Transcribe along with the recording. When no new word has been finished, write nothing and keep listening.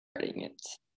Starting it.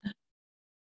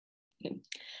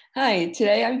 Hi,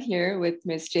 today I'm here with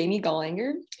Ms. Jamie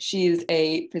Gallagher. She is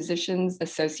a physician's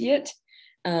associate,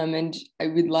 and I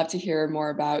would love to hear more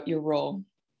about your role.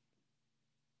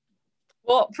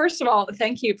 Well, first of all,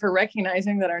 thank you for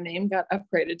recognizing that our name got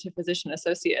upgraded to physician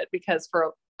associate, because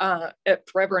for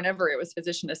forever and ever it was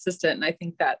physician assistant. And I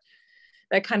think that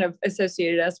kind of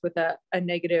associated us with a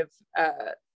negative,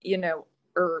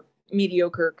 or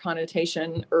mediocre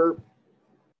connotation or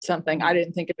something. I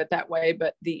didn't think of it that way,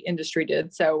 but the industry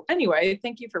did. So anyway,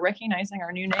 thank you for recognizing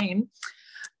our new name.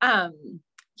 My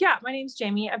name's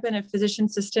Jamie. I've been a physician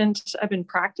assistant. I've been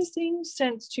practicing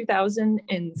since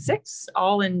 2006,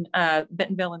 all in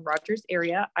Bentonville and Rogers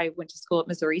area. I went to school at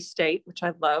Missouri State, which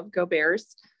I love. Go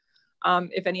Bears.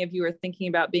 If any of you are thinking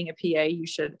about being a PA, you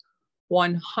should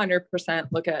 100%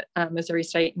 look at Missouri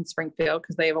State in Springfield,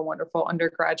 because they have a wonderful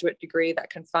undergraduate degree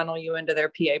that can funnel you into their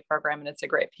PA program, and it's a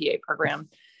great PA program.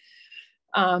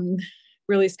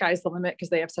 Really sky's the limit, because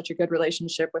they have such a good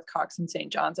relationship with Cox and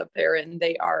St. John's up there, and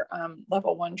they are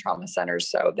level 1 trauma centers.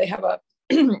 So they have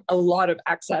a lot of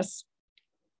access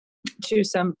to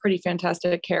some pretty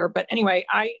fantastic care. But anyway,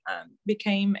 I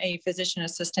became a physician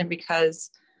assistant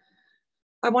because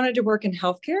I wanted to work in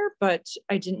healthcare, but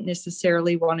I didn't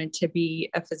necessarily wanted to be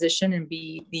a physician and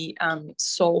be the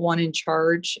sole one in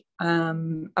charge. I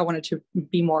wanted to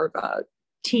be more of a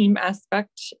team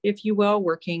aspect, if you will,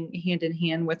 working hand in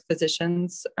hand with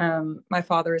physicians. My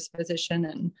father is a physician,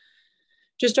 and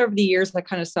just over the years, I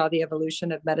kind of saw the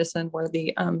evolution of medicine, where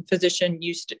the physician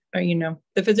the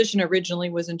physician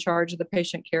originally was in charge of the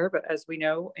patient care, but as we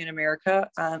know in America,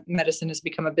 medicine has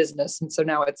become a business, and so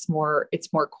now it's more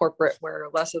corporate, where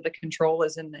less of the control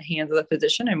is in the hands of the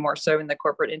physician and more so in the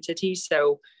corporate entity.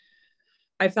 So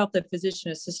I felt the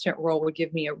physician assistant role would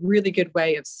give me a really good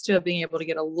way of still being able to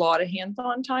get a lot of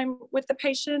hands-on time with the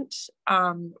patient,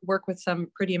 work with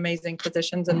some pretty amazing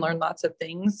physicians and learn lots of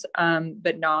things,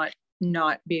 but not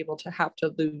be able to have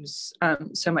to lose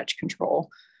so much control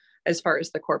as far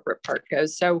as the corporate part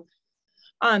goes. So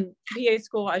PA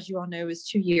school, as you all know, is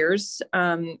 2 years.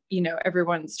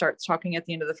 Everyone starts talking at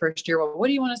the end of the first year, well, what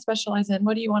do you want to specialize in?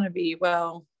 What do you want to be?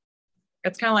 Well,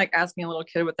 it's kind of like asking a little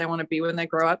kid what they want to be when they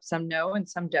grow up. Some know and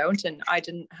some don't. And I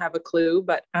didn't have a clue,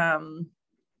 but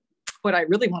what I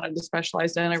really wanted to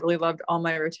specialize in, I really loved all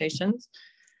my rotations.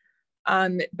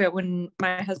 But when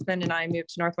my husband and I moved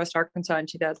to Northwest Arkansas in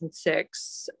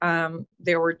 2006,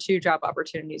 there were 2 job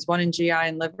opportunities, one in GI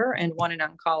and liver and one in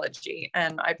oncology.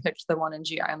 And I picked the one in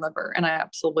GI and liver, and I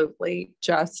absolutely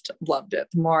just loved it.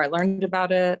 The more I learned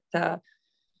about it,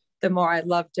 the more I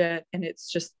loved it. And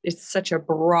it's such a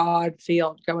broad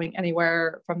field, going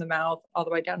anywhere from the mouth all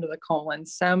the way down to the colon.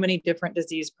 So many different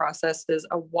disease processes,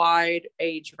 a wide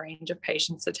age range of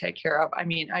patients to take care of. I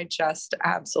mean, I just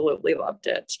absolutely loved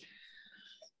it.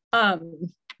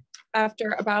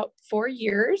 After about 4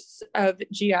 years of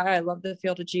GI, I love the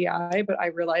field of GI, but I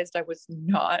realized I was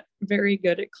not very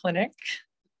good at clinic.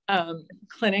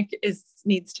 Clinic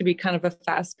needs to be kind of a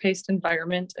fast-paced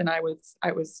environment. And I was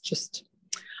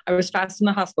fast in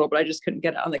the hospital, but I just couldn't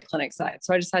get it on the clinic side.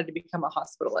 So I decided to become a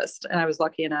hospitalist. And I was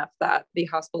lucky enough that the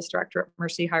hospitalist director at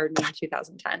Mercy hired me in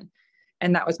 2010.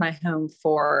 And that was my home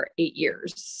for 8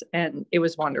 years. And it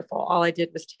was wonderful. All I did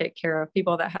was take care of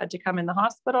people that had to come in the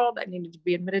hospital, that needed to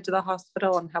be admitted to the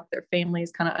hospital, and help their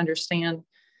families kind of understand,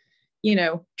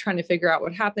 trying to figure out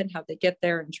what happened, how they get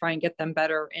there, and try and get them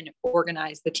better and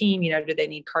organize the team. Do they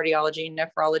need cardiology,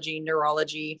 nephrology,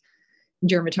 neurology,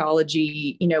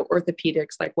 dermatology,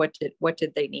 orthopedics, like what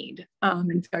did they need,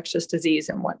 infectious disease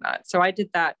and whatnot. So I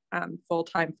did that full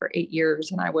time for 8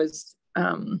 years. And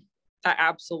I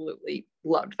absolutely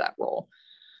loved that role.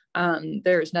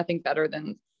 There's nothing better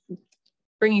than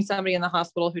bringing somebody in the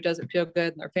hospital who doesn't feel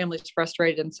good and their family's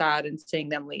frustrated and sad, and seeing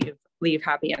them leave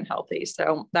happy and healthy.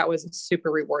 So that was a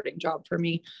super rewarding job for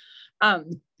me. I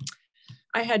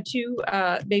had 2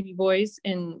 baby boys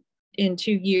in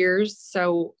 2 years.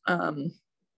 So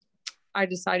I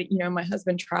decided, my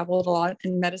husband traveled a lot,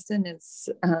 and medicine is,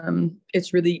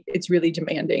 it's really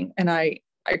demanding. And I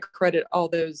credit all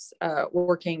those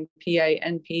working PA,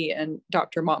 NP, and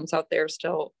doctor moms out there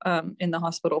still in the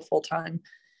hospital full time.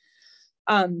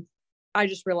 I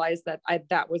just realized that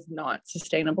that was not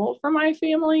sustainable for my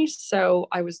family. So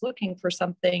I was looking for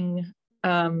something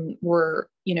where,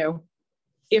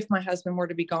 if my husband were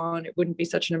to be gone, it wouldn't be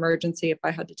such an emergency if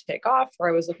I had to take off, or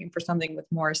I was looking for something with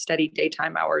more steady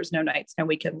daytime hours, no nights, no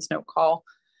weekends, no call,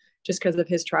 just because of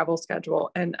his travel schedule.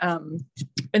 And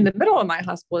in the middle of my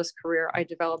hospitalist career, I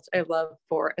developed a love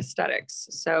for aesthetics.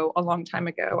 So a long time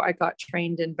ago, I got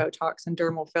trained in Botox and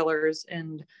dermal fillers,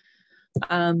 and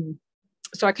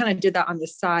so I kind of did that on the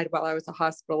side while I was a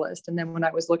hospitalist. And then when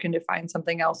I was looking to find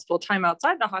something else full time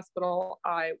outside the hospital,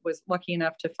 I was lucky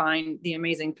enough to find the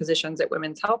amazing physicians at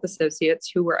Women's Health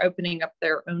Associates who were opening up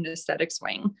their own aesthetics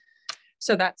wing.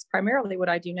 So that's primarily what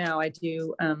I do now. I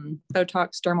do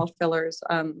Botox, dermal fillers,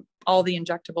 all the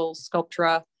injectables,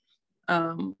 Sculptra.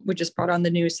 We just brought on the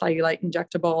new cellulite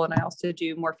injectable, and I also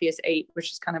do Morpheus 8,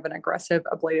 which is kind of an aggressive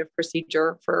ablative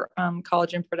procedure for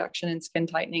collagen production and skin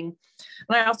tightening.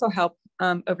 And I also help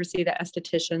oversee the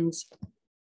estheticians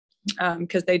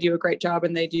because they do a great job,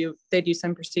 and they do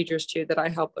some procedures too that I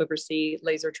help oversee,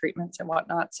 laser treatments and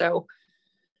whatnot. So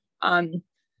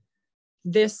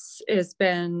this has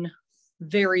been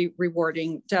very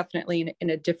rewarding, definitely in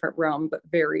a different realm, but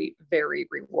very, very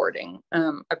rewarding.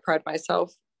 I pride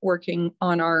myself working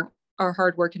on our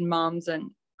hardworking moms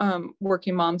and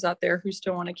working moms out there who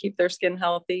still want to keep their skin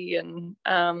healthy. And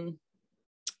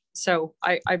so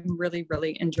I'm really,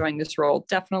 really enjoying this role.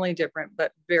 Definitely different,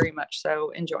 but very much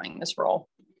so enjoying this role.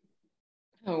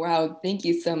 Oh, wow. Thank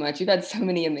you so much. You've had so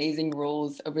many amazing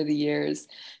roles over the years.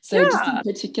 So just in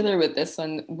particular with this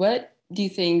one, what do you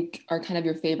think are kind of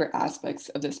your favorite aspects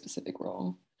of this specific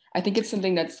role? I think it's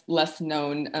something that's less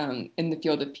known in the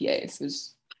field of PA. So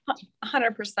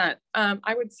 100%.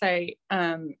 I would say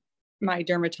my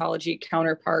dermatology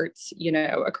counterparts,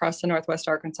 across the Northwest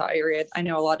Arkansas area, I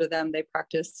know a lot of them, they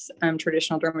practice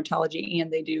traditional dermatology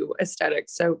and they do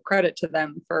aesthetics. So credit to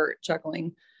them for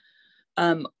juggling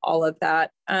all of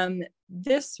that.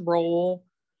 This role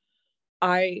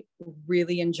I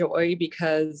really enjoy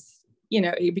because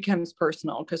it becomes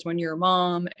personal, because when you're a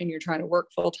mom and you're trying to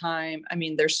work full time, I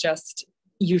mean,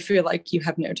 you feel like you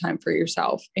have no time for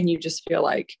yourself, and you just feel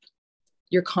like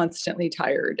you're constantly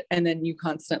tired, and then you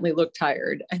constantly look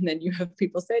tired. And then you have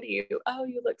people say to you, "Oh,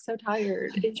 you look so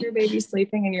tired. Is your baby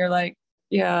sleeping?" And you're like,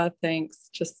 "Yeah, thanks.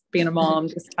 Just being a mom,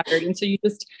 just tired." And so you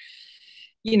just,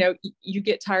 you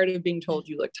get tired of being told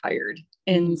you look tired.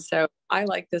 And so I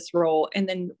like this role. And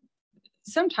then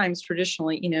sometimes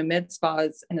traditionally, med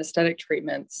spas and aesthetic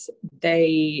treatments,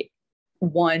 they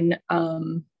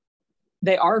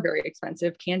are very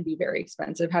expensive, can be very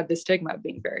expensive, have the stigma of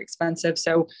being very expensive.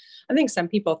 So I think some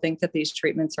people think that these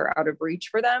treatments are out of reach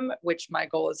for them, which my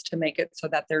goal is to make it so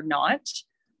that they're not.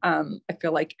 I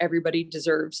feel like everybody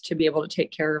deserves to be able to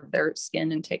take care of their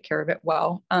skin and take care of it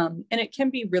well. And it can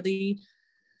be really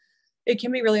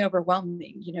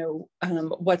overwhelming.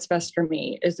 What's best for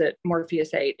me? Is it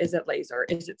Morpheus 8? Is it laser?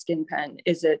 Is it skin pen?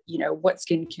 Is it, what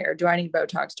skincare? Do I need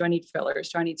Botox? Do I need fillers?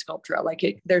 Do I need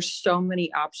Sculptra? There's so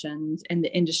many options, and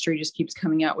the industry just keeps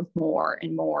coming out with more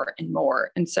and more and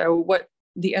more. And so what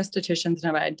the estheticians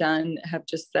have I done have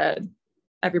just said,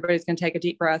 everybody's going to take a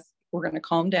deep breath. We're going to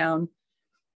calm down.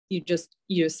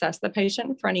 You assess the patient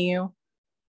in front of you.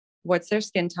 What's their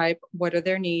skin type? What are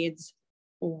their needs?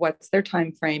 What's their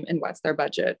time frame, and what's their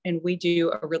budget? And we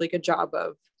do a really good job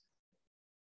of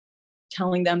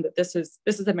telling them that this is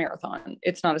a marathon.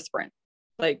 It's not a sprint.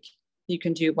 Like, you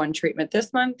can do one treatment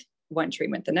this month, one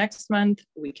treatment the next month.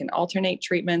 We can alternate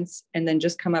treatments, and then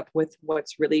just come up with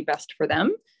what's really best for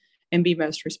them and be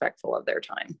most respectful of their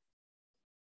time.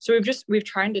 So we've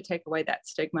tried to take away that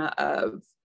stigma of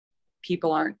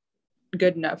people aren't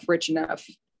good enough, rich enough,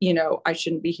 I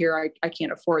shouldn't be here. I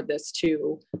can't afford this,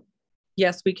 to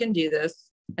yes, we can do this,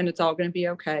 and it's all going to be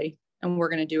okay. And we're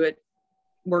going to do it.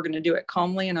 We're going to do it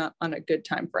calmly and on a good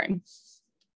time frame.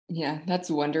 Yeah, that's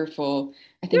wonderful.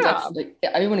 I think that's like,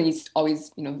 everyone needs to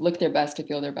always, look their best to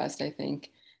feel their best, I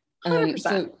think. 100%.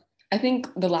 So I think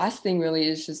the last thing really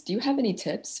is just, do you have any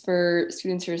tips for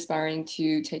students who are aspiring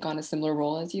to take on a similar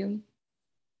role as you?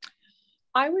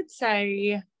 I would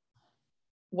say,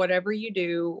 whatever you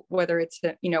do, whether it's,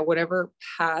 whatever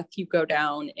path you go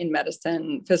down in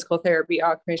medicine, physical therapy,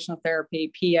 occupational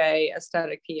therapy, PA,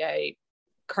 aesthetic PA,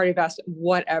 cardiovascular,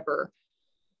 whatever,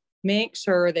 make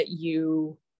sure that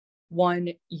you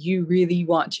really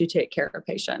want to take care of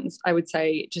patients. I would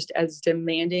say, just as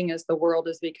demanding as the world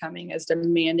is becoming, as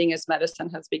demanding as medicine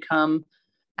has become,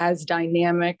 as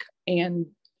dynamic and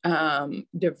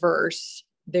diverse,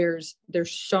 there's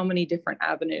so many different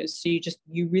avenues. So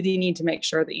you really need to make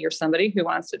sure that you're somebody who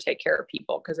wants to take care of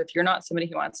people. Because if you're not somebody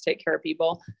who wants to take care of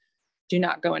people, do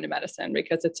not go into medicine,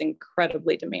 because it's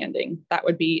incredibly demanding. That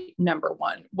would be number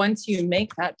one. Once you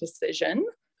make that decision,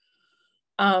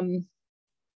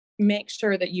 make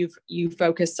sure that you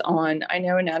focus on, I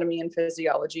know anatomy and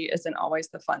physiology isn't always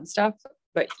the fun stuff,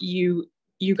 but you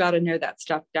got to know that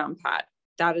stuff down pat.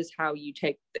 That is how you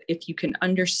if you can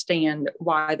understand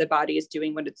why the body is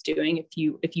doing what it's doing, if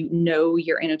you know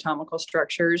your anatomical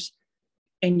structures,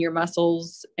 and your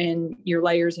muscles and your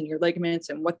layers and your ligaments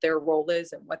and what their role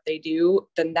is and what they do,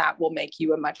 then that will make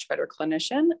you a much better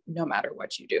clinician no matter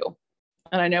what you do.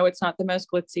 And I know it's not the most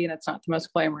glitzy and it's not the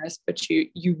most glamorous, but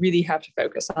you really have to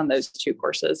focus on those two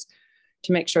courses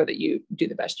to make sure that you do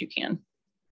the best you can.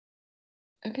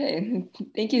 Okay,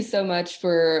 thank you so much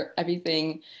for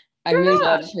everything. I really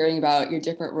Yeah. loved hearing about your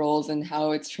different roles and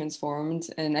how it's transformed.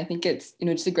 And I think it's,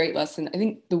 just a great lesson. I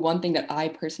think the one thing that I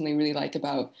personally really like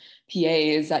about PA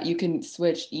is that you can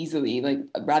switch easily. Like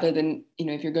rather than,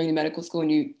 if you're going to medical school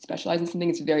and you specialize in something,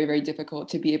 it's very, very difficult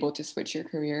to be able to switch your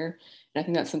career. And I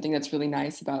think that's something that's really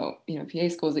nice about, PA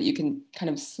schools, that you can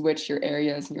kind of switch your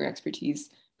areas and your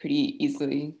expertise pretty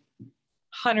easily.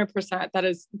 100%. That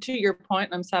is, to your point.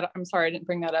 I'm sad. I'm sorry I didn't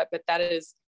bring that up, but that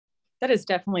is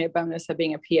definitely a bonus of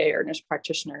being a PA or nurse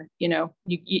practitioner.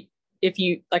 If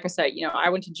you, like I said, I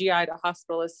went to GI to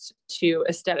hospitalist to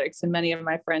aesthetics, and many of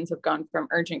my friends have gone from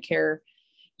urgent care,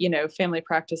 family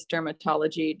practice,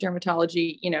 dermatology,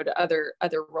 to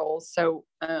other roles. So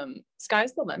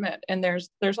sky's the limit, and there's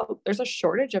a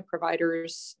shortage of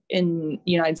providers in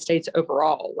the United States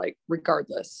overall, like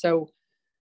regardless. So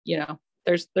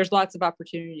there's lots of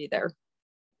opportunity there.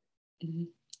 Mm-hmm.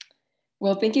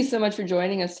 Well, thank you so much for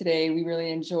joining us today. We really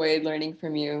enjoyed learning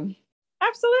from you.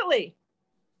 Absolutely.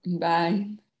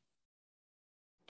 Bye.